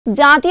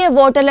జాతీయ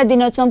ఓటర్ల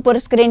దినోత్సవం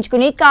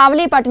పురస్కరించుకుని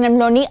కావలి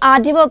పట్టణంలోని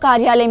ఆర్డీఓ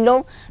కార్యాలయంలో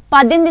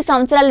 18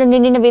 సంవత్సరాల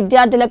నిండిన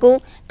విద్యార్థులకు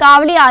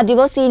కావలి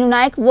ఆర్డీఓ సీను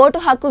నాయక్ ఓటు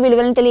హక్కు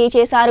విలువలను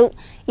తెలియజేశారు.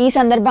 ఈ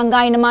సందర్భంగా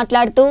ఆయన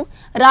మాట్లాడుతూ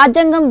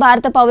రాజ్యాంగం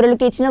భారత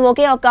పౌరులకు ఇచ్చిన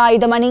ఒకే ఒక్క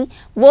ఆయుధమని,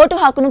 ఓటు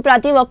హక్కును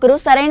ప్రతి ఒక్కరూ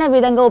సరైన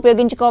విధంగా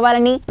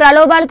ఉపయోగించుకోవాలని,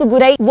 ప్రలోభాలకు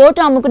గురై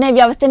ఓటు అమ్ముకునే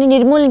వ్యవస్థని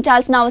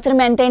నిర్మూలించాల్సిన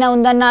అవసరం ఎంతైనా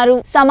ఉందన్నారు.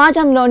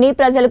 సమాజంలోని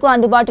ప్రజలకు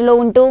అందుబాటులో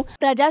ఉంటూ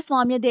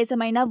ప్రజాస్వామ్య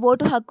దేశమైన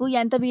ఓటు హక్కు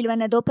ఎంత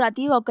విలువైనదో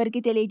ప్రతి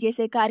ఒక్కరికి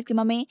తెలియజేసే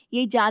కార్యక్రమమే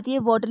ఈ జాతీయ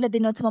ఓటర్ల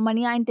దినోత్సవం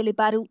అని ఆయన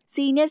తెలిపారు.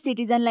 సీనియర్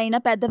సిటిజన్లైన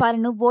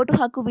పెద్దవాళ్లను ఓటు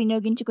హక్కు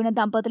వినియోగించుకున్న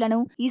దంపతులను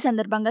ఈ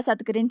సందర్భంగా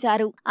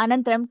సత్కరించారు.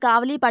 అనంతరం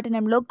కావలి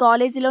పట్టణంలో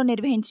కాలేజీలో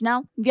నిర్వహించిన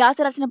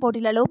వ్యాసరచన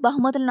పోటీలలో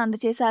బహుమతులను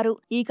అందజేశారు.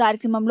 ఈ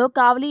కార్యక్రమంలో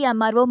కావలి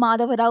ఎంఆర్ఓ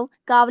మాధవరావు,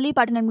 కావలి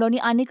పట్టణంలోని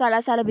అన్ని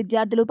కళాశాల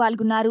విద్యార్థులు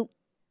పాల్గొన్నారు.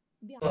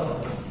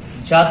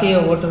 జాతీయ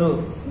ఓటరు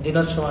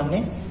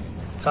దినోత్సవాన్ని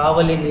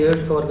కావలి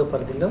నియోజకవర్గ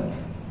పరిధిలో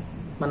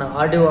మన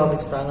ఆర్డీఓ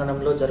ఆఫీస్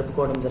ప్రాంగణంలో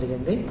జరుపుకోవడం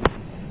జరిగింది.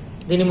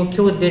 దీని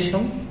ముఖ్య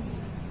ఉద్దేశం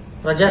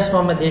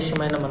ప్రజాస్వామ్య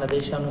దేశమైన మన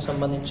దేశానికి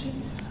సంబంధించి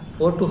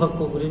ఓటు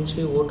హక్కు గురించి,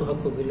 ఓటు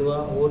హక్కు విలువ,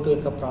 ఓటు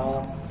యొక్క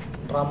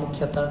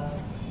ప్రాముఖ్యత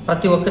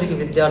ప్రతి ఒక్కరికి,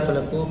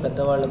 విద్యార్థులకు,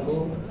 పెద్దవాళ్లకు,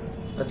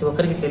 ప్రతి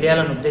ఒక్కరికి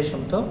తెలియాలనే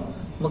ఉద్దేశంతో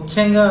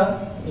ముఖ్యంగా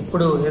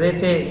ఇప్పుడు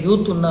ఏదైతే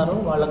యూత్ ఉన్నారో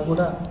వాళ్ళకు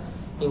కూడా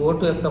ఈ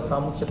ఓటు యొక్క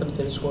ప్రాముఖ్యతను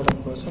తెలుసుకోవడం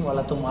కోసం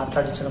వాళ్ళతో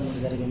మాట్లాడించడం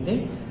జరిగింది.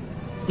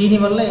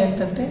 దీనివల్ల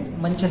ఏంటంటే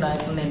మంచి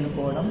నాయకులను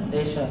ఎన్నుకోవడం,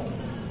 దేశ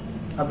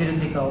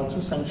అభివృద్ధి కావచ్చు,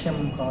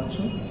 సంక్షేమం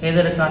కావచ్చు,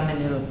 పేదరికాన్ని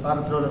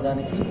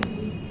పారద్రోలడానికి,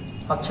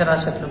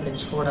 అక్షరాస్యతను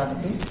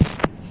పెంచుకోవడానికి,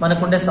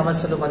 మనకుండే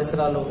సమస్యలు,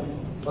 పరిసరాలు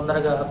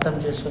తొందరగా అర్థం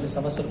చేసుకుని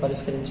సమస్యలు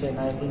పరిష్కరించే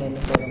నాయకులను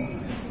ఎన్నుకోవడం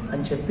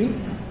అని చెప్పి,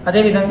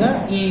 అదేవిధంగా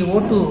ఈ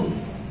ఓటు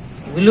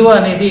విలువ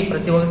అనేది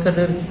ప్రతి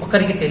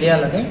ఒక్కరికి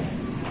తెలియాలని,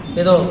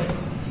 ఏదో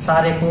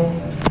సారెకో,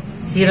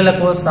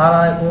 సీరలకో,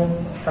 సారాకో,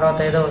 తర్వాత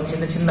ఏదో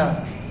చిన్న చిన్న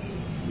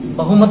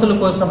బహుమతుల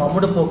కోసం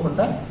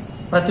అమ్ముడుపోకుండా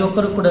ప్రతి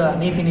ఒక్కరు కూడా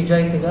నీతి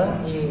నిజాయితీగా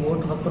ఈ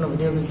ఓటు హక్కును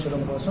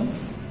వినియోగించడం కోసం,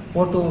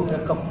 ఓటు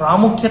యొక్క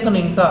ప్రాముఖ్యతను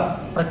ఇంకా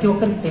ప్రతి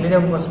ఒక్కరికి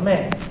తెలియడం కోసమే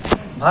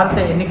భారత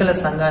ఎన్నికల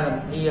సంఘానం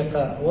ఈ యొక్క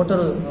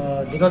ఓటరు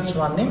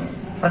దినోత్సవాన్ని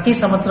ప్రతి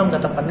సంవత్సరం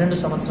గత 12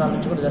 సంవత్సరాల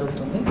నుంచి కూడా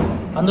జరుగుతుంది.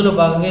 అందులో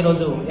భాగంగా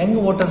ఈరోజు యంగ్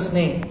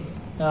ఓటర్స్ని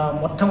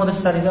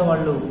మొట్టమొదటిసారిగా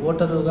వాళ్ళు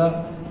ఓటరుగా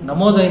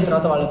నమోదైన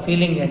తర్వాత వాళ్ళ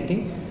ఫీలింగ్ ఏంటి,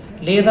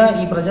 లేదా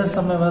ఈ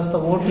ప్రజాస్వామ్య వ్యవస్థ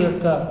ఓటు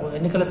యొక్క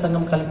ఎన్నికల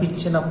సంఘం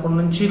కల్పించినప్పటి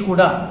నుంచి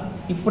కూడా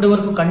ఇప్పటి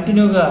వరకు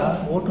కంటిన్యూగా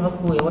ఓటు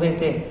హక్కు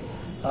ఎవరైతే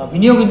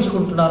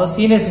వినియోగించుకుంటున్నారో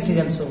సీనియర్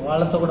సిటిజన్స్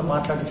వాళ్ళతో కూడా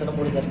మాట్లాడించడం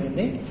కూడా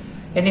జరిగింది.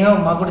 ఎనీహౌ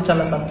మాకు కూడా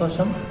చాలా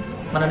సంతోషం.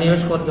 మన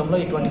నియోజకవర్గంలో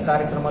ఇటువంటి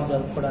కార్యక్రమాలు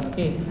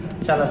జరుపుకోవడానికి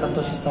చాలా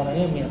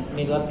సంతోషిస్తానని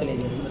మీ ద్వారా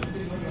తెలియజేయండి.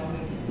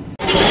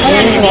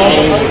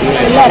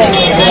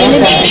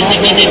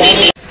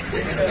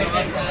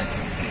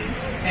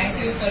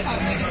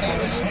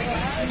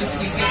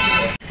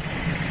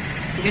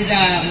 It is the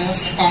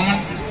most common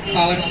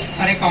power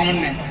for a common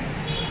man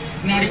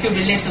in order to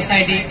build a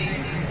society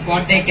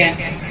what they can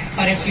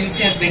for a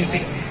future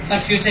benefit for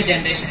future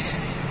generations.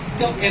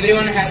 So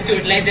everyone has to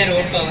utilize their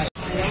own power.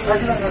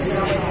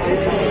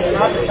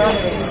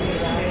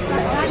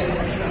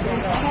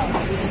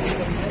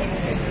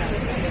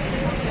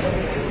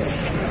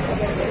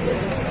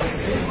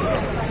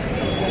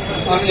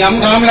 ఎం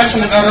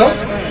రామలక్ష్మణ్ గారు,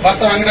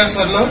 భర్త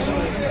వెంకటేశ్వర్లు,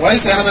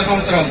 వయసు 80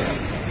 సంవత్సరాలు.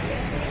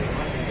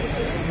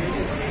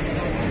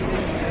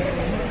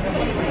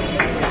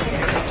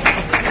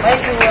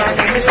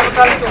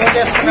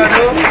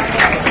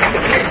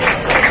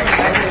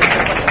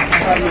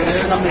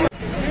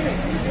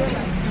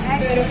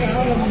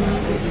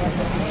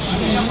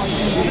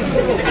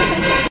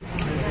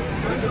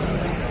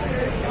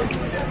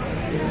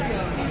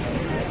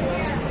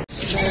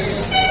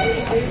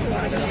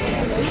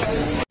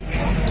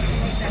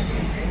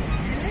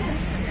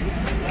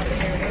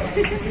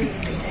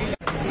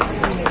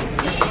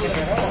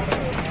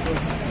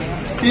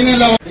 Senior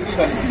level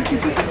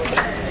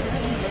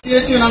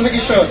CH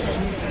Nandakishore,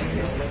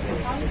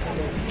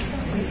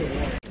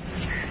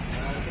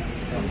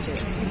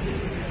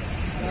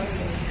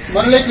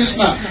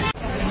 Muralikrishna,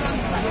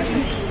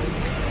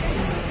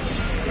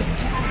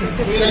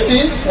 వీరచి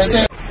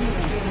SI,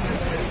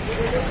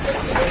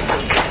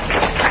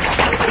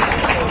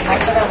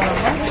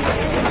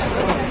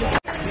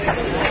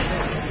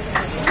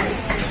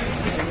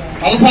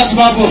 Alpha's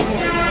Babu,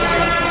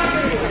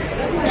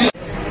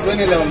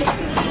 junior level,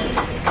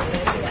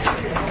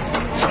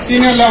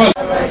 senior level.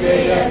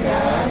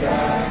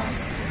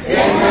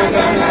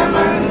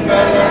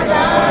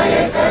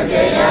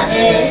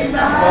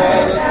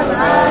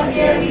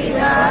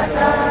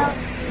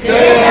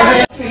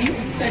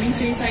 Studying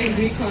Suicide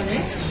Degree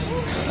College,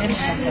 and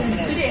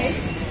today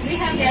we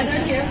have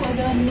gathered here for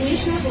the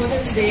National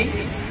Voters Day,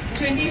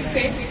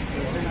 25th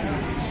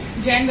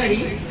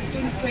January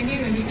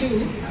 2022.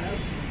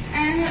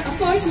 And of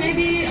course,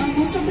 maybe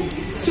most of the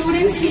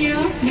students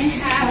here may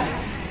have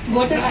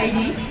voter ID,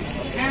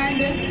 and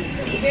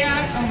they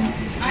are.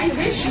 I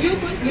wish you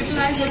could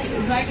utilize it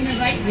right in a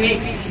right way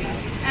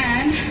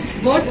and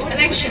vote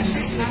elections.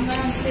 I'm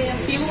going to say a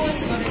few words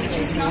about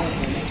elections now.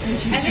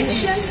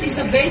 Elections is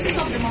the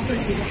basis of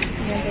democracy.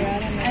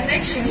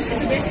 Elections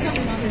is the basis of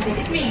democracy.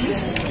 It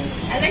means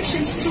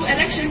through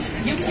elections,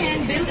 you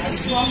can build a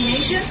strong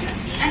nation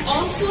and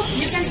also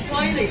you can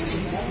spoil it.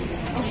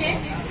 Okay?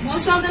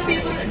 Most of the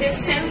people, they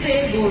sell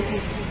their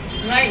votes.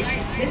 Right?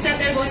 They sell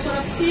their votes for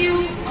a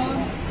few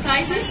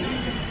prices.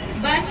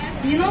 But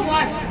you know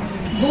what?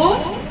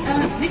 Vote,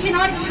 we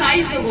cannot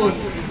price the vote.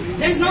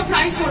 There is no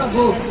price for a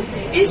vote.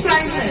 It's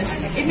priceless.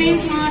 It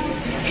means not,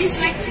 it's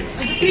like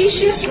the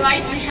precious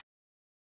right we